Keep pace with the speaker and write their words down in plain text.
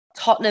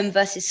Tottenham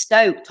versus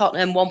Stoke.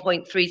 Tottenham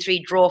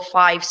 1.33, draw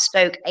 5,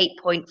 Stoke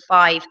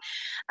 8.5.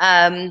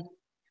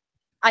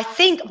 I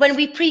think when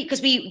because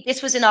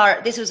this was in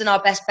our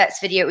best bets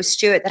video. It was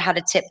Stuart that had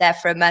a tip there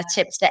from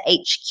Tipster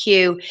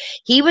HQ.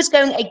 He was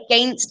going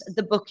against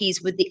the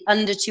bookies with the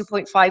under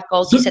 2.5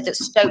 goals. He said that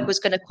Stoke was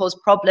going to cause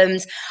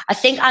problems. I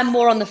think I'm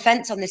more on the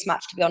fence on this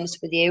match, to be honest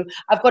with you.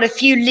 I've got a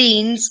few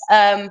leans,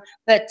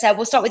 but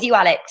we'll start with you,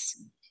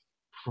 Alex.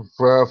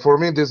 For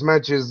me, this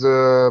match is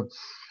a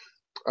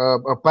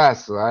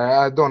pass.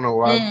 I don't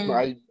know.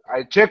 I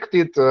checked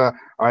it.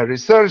 I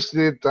researched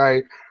it.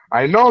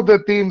 I know the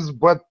teams,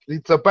 but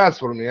it's a pass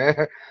for me.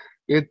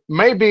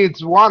 Maybe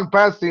it's one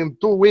pass in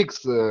 2 weeks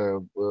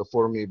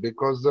for me,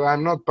 because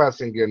I'm not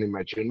passing any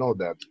match. You know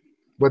that.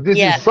 But this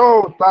is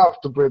so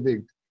tough to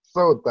predict.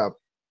 So tough.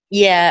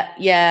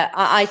 Yeah,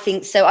 I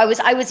think so. I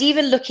was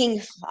even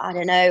looking. I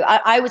don't know.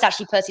 I was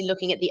actually personally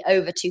looking at the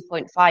over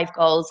 2.5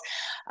 goals.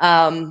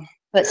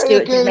 But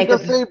Stuart did make you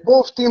can say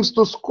both teams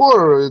to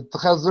score. It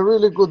has a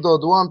really good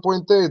odd,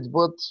 1.8,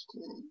 but.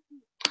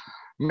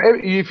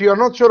 Maybe if you're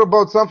not sure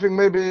about something,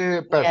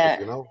 maybe pass it,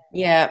 you know?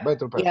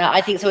 Better pass. Yeah,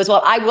 I think so as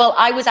well.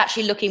 I was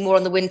actually looking more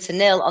on the win to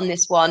nil on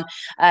this one,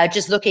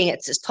 just looking at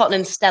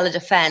Tottenham's stellar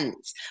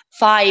defence.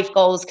 5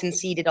 goals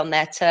conceded on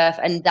their turf,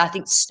 and I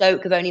think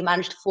Stoke have only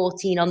managed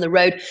 14 on the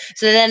road.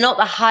 So they're not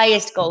the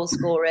highest goal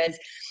scorers.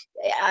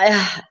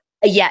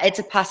 Yeah, it's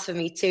a pass for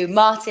me too.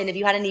 Martin, have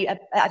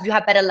you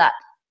had better luck?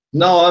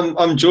 No,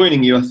 I'm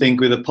joining you, I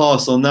think, with a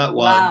pass on that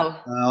one. Wow.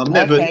 I'm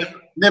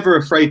never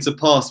afraid to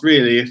pass,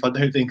 really, if I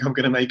don't think I'm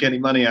going to make any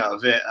money out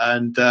of it.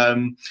 And I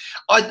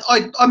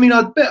mean,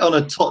 I'd bet on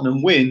a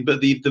Tottenham win, but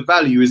the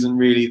value isn't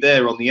really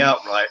there on the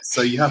outright.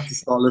 So you have to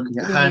start looking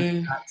at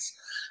handicaps.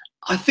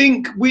 I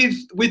think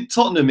with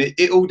Tottenham,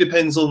 it all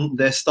depends on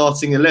their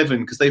starting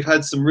 11, because they've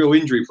had some real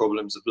injury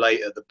problems of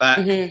late at the back.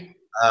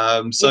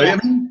 I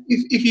mean,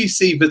 if you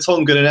see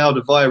Vertonghen and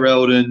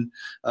Alderweireld and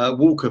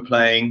Walker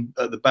playing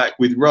at the back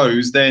with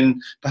Rose,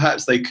 then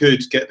perhaps they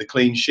could get the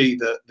clean sheet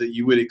that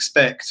you would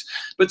expect.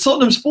 But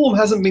Tottenham's form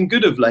hasn't been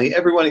good of late.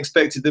 Everyone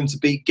expected them to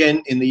beat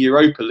Ghent in the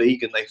Europa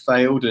League, and they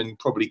failed and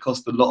probably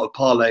cost a lot of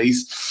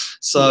parlays.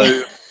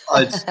 So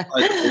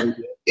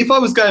if I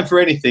was going for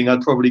anything,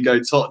 I'd probably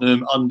go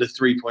Tottenham under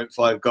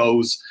 3.5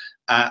 goals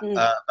at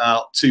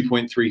about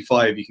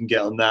 2.35. You can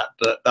get on that,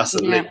 but that's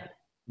a link,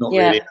 not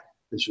really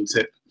official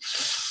tip.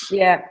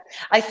 Yeah,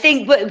 I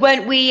think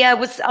when we that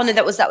was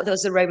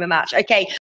the Roma match. Okay.